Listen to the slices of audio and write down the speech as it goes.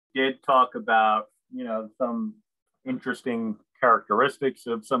did talk about, some interesting characteristics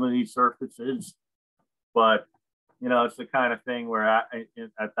of some of these surfaces, but it's the kind of thing where at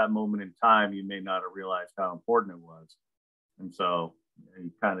that moment in time, you may not have realized how important it was. And so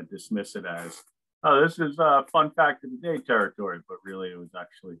you kind of dismiss it as, oh, this is a fun fact of the day territory, but really it was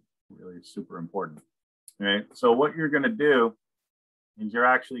actually really super important. Right. So what you're going to do is you're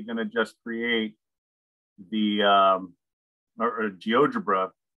actually going to just create the or GeoGebra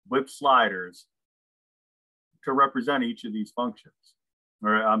with sliders to represent each of these functions,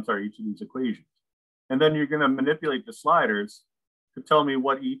 or I'm sorry, each of these equations. And then you're going to manipulate the sliders to tell me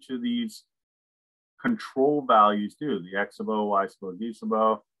what each of these control values do, the x sub o, y sub o, z sub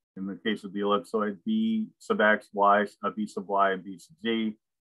o. In the case of the ellipsoid, b sub x, y, b sub y, and b sub z.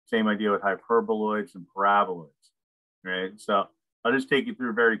 Same idea with hyperboloids and paraboloids, right? So I'll just take you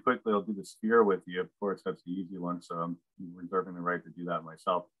through very quickly. I'll do the sphere with you. Of course, that's the easy one, so I'm reserving the right to do that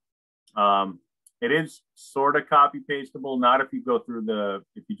myself. It is sort of copy pastable, not if you go through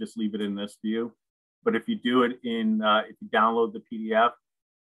if you just leave it in this view, but if you do it if you download the PDF,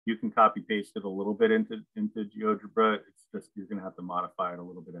 you can copy paste it a little bit into GeoGebra. It's just, you're gonna have to modify it a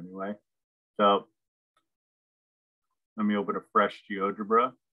little bit anyway. So let me open a fresh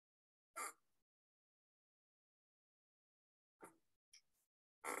GeoGebra.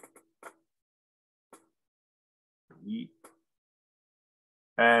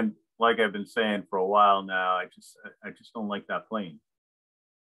 And like I've been saying for a while now, I just don't like that plane.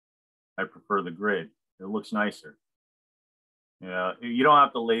 I prefer the grid. It looks nicer. You don't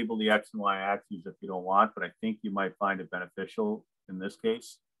have to label the X and Y axes if you don't want, but I think you might find it beneficial in this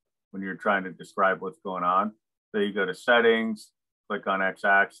case when you're trying to describe what's going on. So you go to settings, click on X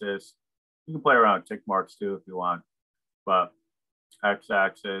axis. You can play around with tick marks too if you want, but X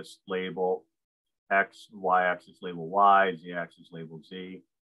axis, label, X, Y axis, label Y, Z axis, label Z,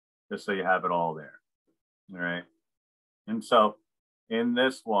 just so you have it all there. All right. And so in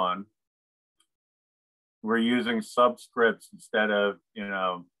this one, we're using subscripts instead of,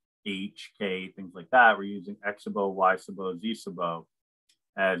 H, K, things like that. We're using X sub O, Y sub O, Z sub O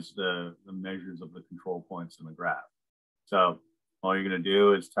as the measures of the control points in the graph. So all you're going to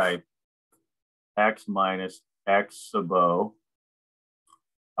do is type X minus X sub O.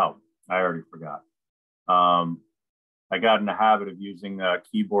 Oh, I already forgot. I got in the habit of using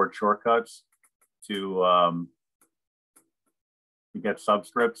keyboard shortcuts to get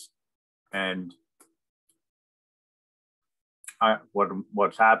subscripts, and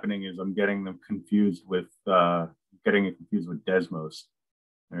what's happening is I'm getting them confused with Desmos.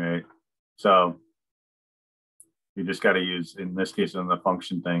 All right, so you just got to use, in this case, on the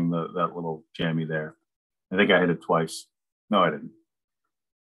function thing, that little jammy there. I think I hit it twice. No, I didn't.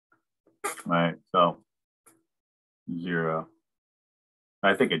 All right, so 0.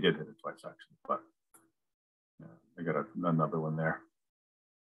 I think I did hit it twice actually, but yeah, I got another one there.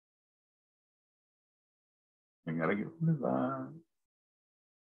 I gotta get rid of that.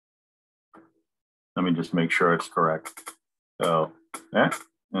 Let me just make sure it's correct. So, yeah,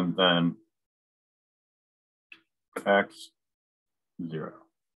 and then X 0.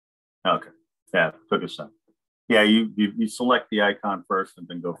 Okay, yeah, took a second. Yeah, you select the icon first and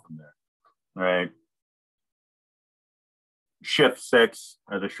then go from there. All right. Shift 6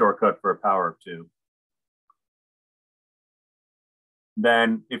 as a shortcut for a power of 2.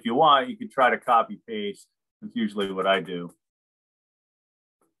 Then if you want, you can try to copy paste. That's usually what I do.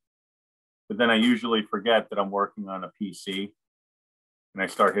 But then I usually forget that I'm working on a PC and I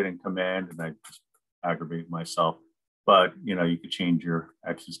start hitting command and I just aggravate myself. But you could change your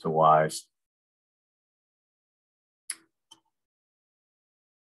X's to Y's.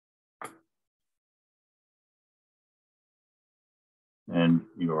 And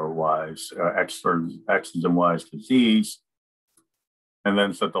your Y's, X's and Y's to Z's, and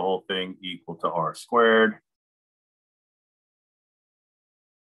then set the whole thing equal to R squared.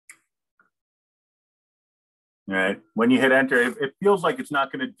 All right, when you hit enter, it feels like it's not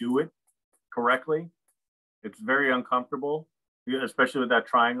going to do it correctly. It's very uncomfortable, especially with that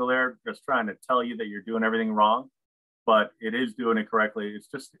triangle there, just trying to tell you that you're doing everything wrong, but it is doing it correctly. It's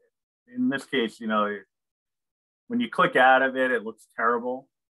just, in this case, when you click out of it, it looks terrible.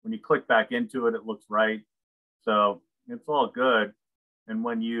 When you click back into it, it looks right. So it's all good. And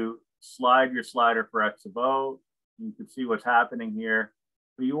when you slide your slider for X sub O, you can see what's happening here.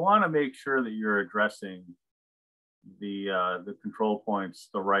 But you want to make sure that you're addressing the control points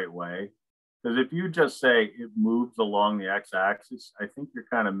the right way. Because if you just say it moves along the x-axis, I think you're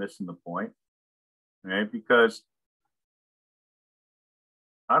kind of missing the point, right? Because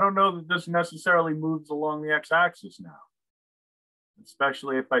I don't know that this necessarily moves along the x-axis now.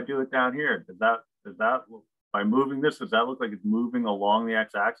 especially if I do it down here. Does that by moving this, does that look like it's moving along the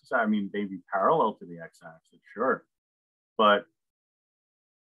x-axis? I mean, maybe parallel to the x-axis, sure. But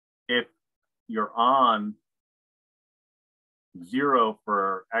if you're on 0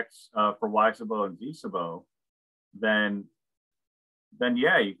 for for y sub o and z sub o, then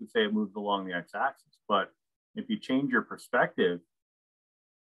yeah, you could say it moves along the x-axis. But if you change your perspective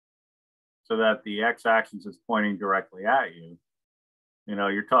so that the x-axis is pointing directly at you,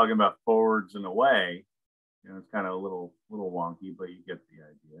 you're talking about forwards and away. It's kind of a little wonky, but you get the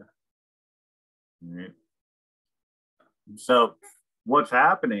idea. All right. So what's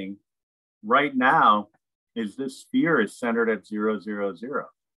happening right now is this sphere is centered at 0, 0, 0.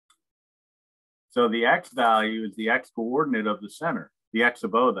 So the x value is the x coordinate of the center. The x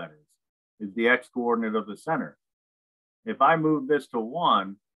sub o, that is the x coordinate of the center. If I move this to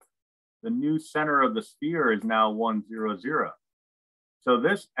 1, the new center of the sphere is now 1, 0, 0. So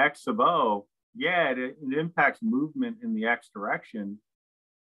this x sub o, yeah, it impacts movement in the x direction,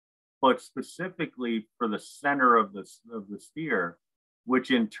 but specifically for the center of the sphere,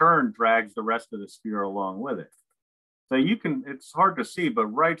 which in turn drags the rest of the sphere along with it. So it's hard to see, but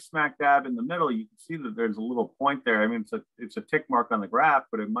right smack dab in the middle, you can see that there's a little point there. I mean, it's a tick mark on the graph,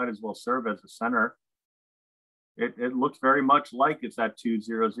 but it might as well serve as a center. It looks very much like it's at 2,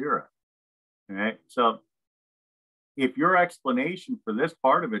 0, 0. All right. So if your explanation for this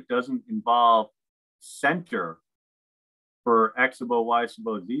part of it doesn't involve center for x sub o, y sub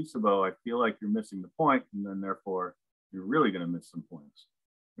o, z sub o, I feel like you're missing the point, and then therefore you're really going to miss some points.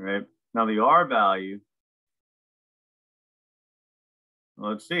 All right. Now the r value,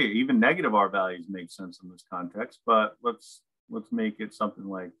 let's see, even negative r values make sense in this context, but let's make it something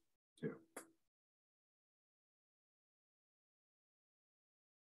like 2.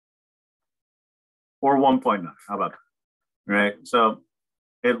 Or 1.9, how about that? Right, so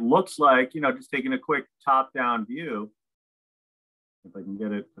it looks like, just taking a quick top-down view, if I can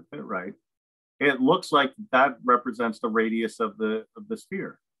get it to fit right, it looks like that represents the radius of the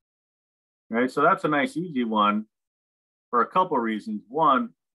sphere. Right, so that's a nice easy one for a couple of reasons. One,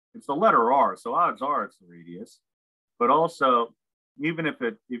 it's the letter R, so odds are it's the radius. But also, even if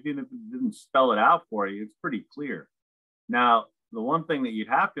it didn't spell it out for you, it's pretty clear. Now, the one thing that you'd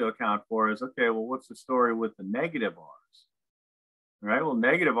have to account for is, okay, well, what's the story with the negative R's? Right, well,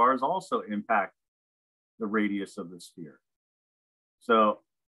 negative R's also impact the radius of the sphere. So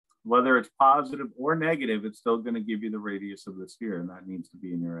whether it's positive or negative, it's still going to give you the radius of the sphere, and that needs to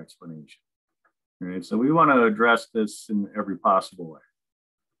be in your explanation. All right, so we want to address this in every possible way.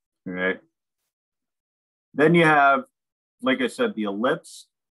 All right. Then you have, like I said, the ellipse.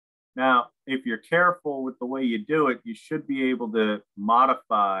 Now, if you're careful with the way you do it, you should be able to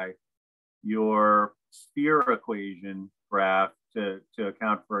modify your sphere equation graph to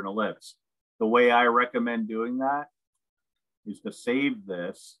account for an ellipse. The way I recommend doing that is to save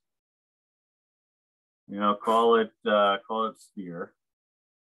this, call it sphere.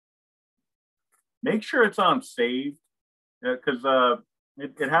 Make sure it's on saved, because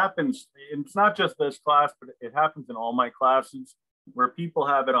it happens. It's not just this class, but it happens in all my classes where people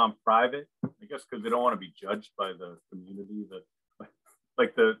have it on private, I guess because they don't want to be judged by the community,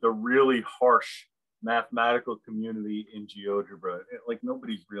 like the really harsh mathematical community in GeoGebra. Like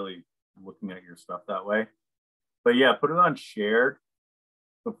nobody's really looking at your stuff that way. But yeah, put it on shared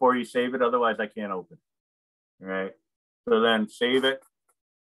before you save it. Otherwise, I can't open it. All right. So then save it.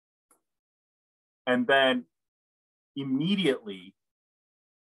 And then immediately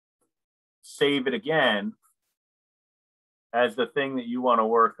save it again as the thing that you want to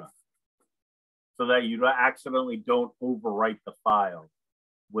work on, so that you accidentally don't overwrite the file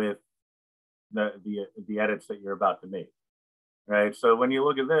with the edits that you're about to make. Right. So when you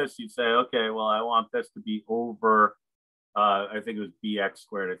look at this, you say, okay, well, I want this to be over, I think it was bx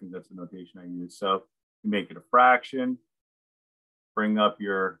squared. I think that's the notation I use. So you make it a fraction, bring up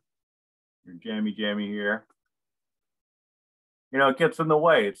your jammy here. It gets in the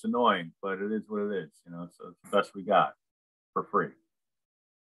way. It's annoying, but it is what it is, so it's the best we got for free.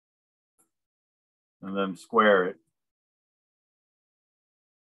 And then square it.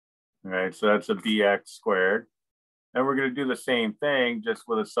 All right, so that's a bx squared. And we're going to do the same thing, just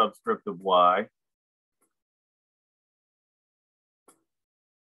with a subscript of y.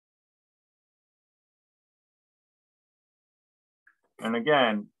 And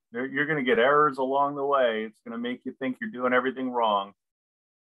again, you're going to get errors along the way. It's going to make you think you're doing everything wrong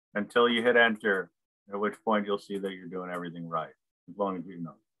until you hit enter, at which point you'll see that you're doing everything right, as long as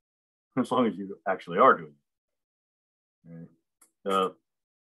you actually are doing it. All right. So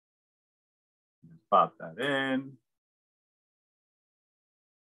just pop that in.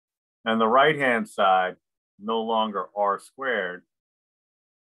 And the right-hand side, no longer r squared.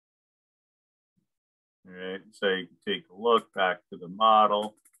 All right, so you can take a look back to the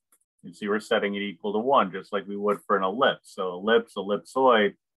model. You see we're setting it equal to 1, just like we would for an ellipse. So ellipse,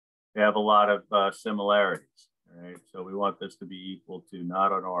 ellipsoid, they have a lot of similarities. All right, so we want this to be equal to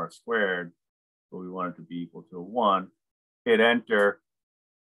not an r squared, but we want it to be equal to a 1. Hit enter.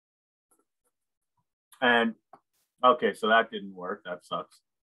 And okay, so that didn't work. That sucks.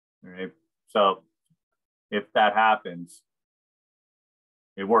 All right, so if that happens,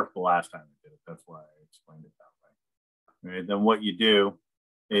 it worked the last time it did it. That's why I explained it that way. All right, then what you do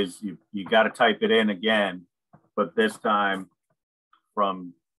is you got to type it in again, but this time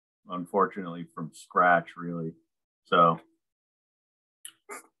from, unfortunately, from scratch, really. So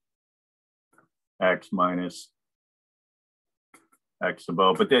x minus x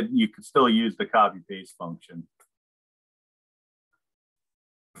above, but then you can still use the copy paste function.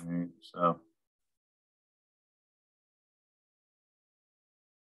 All right, so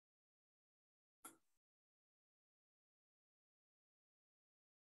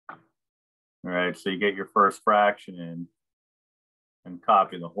all right, so you get your first fraction in and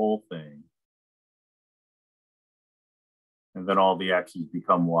copy the whole thing. And then all the x's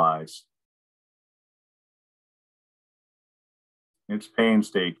become y's. It's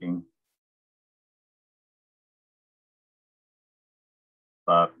painstaking,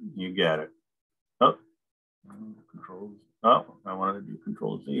 but you get it. Oh, controls. Oh, I wanted to do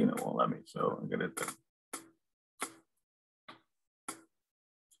Control Z and it won't let me, so I'm gonna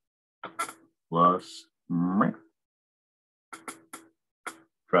plus.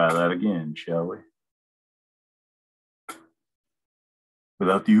 Try that again, shall we?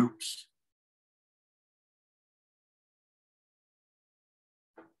 Without the oops.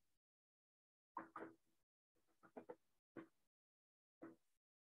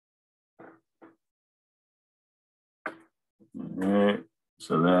 All right,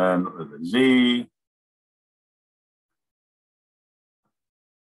 so then with the Z,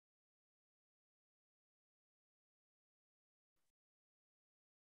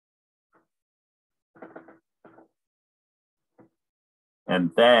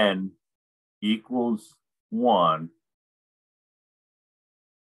 and then equals 1.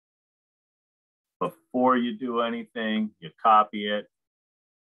 Before you do anything, you copy it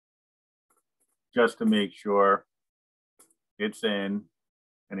just to make sure it's in,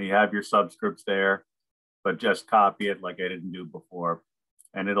 and you have your subscripts there, but just copy it like I didn't do before,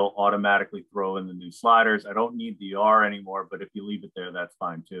 and it'll automatically throw in the new sliders. I don't need the R anymore, but if you leave it there, that's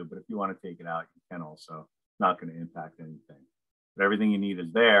fine too. But if you want to take it out, you can also. Not going to impact anything. But everything you need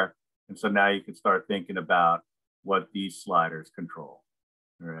is there. And so now you can start thinking about what these sliders control.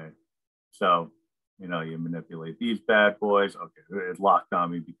 All right. So, you know, you manipulate these bad boys. Okay, it locked on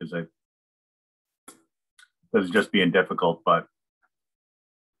me because it's just being difficult, but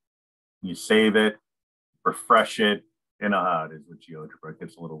you save it, refresh it. You know how it is with GeoGebra. It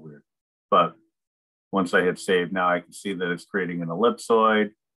gets a little weird. But once I hit save, now I can see that it's creating an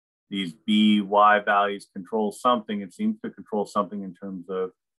ellipsoid. These B, Y values control something. It seems to control something in terms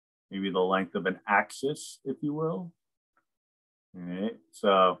of maybe the length of an axis, if you will. All right,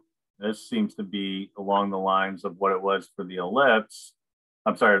 so this seems to be along the lines of what it was for the ellipse.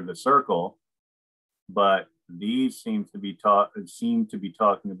 I'm sorry, the circle. But these seem to be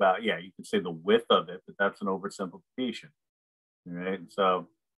talking about, yeah, you could say the width of it, but that's an oversimplification. All right, so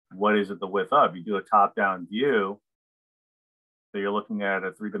what is it the width of? You do a top-down view. So you're looking at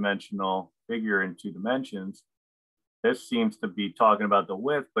a 3-dimensional figure in 2 dimensions. This seems to be talking about the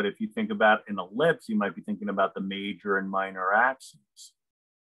width, but if you think about an ellipse, you might be thinking about the major and minor axes.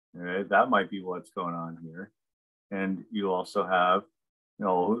 Right? That might be what's going on here. And you also have, you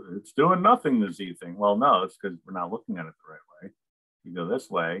know, it's doing nothing, the Z thing. Well, no, it's because we're not looking at it the right way. You go this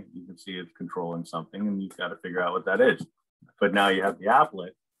way, you can see it's controlling something, and you've got to figure out what that is. But now you have the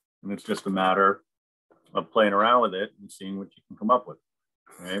applet, and it's just a matter of playing around with it and seeing what you can come up with.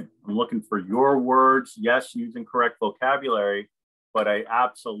 Right? I'm looking for your words, yes, using correct vocabulary, but I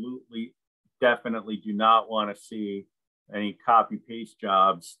absolutely, definitely do not want to see any copy paste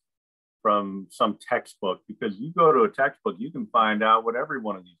jobs from some textbook, because you go to a textbook, you can find out what every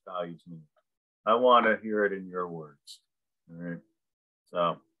one of these values means. I want to hear it in your words. All right.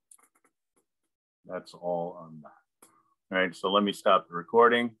 So that's all on that. All right. So let me stop the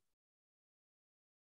recording.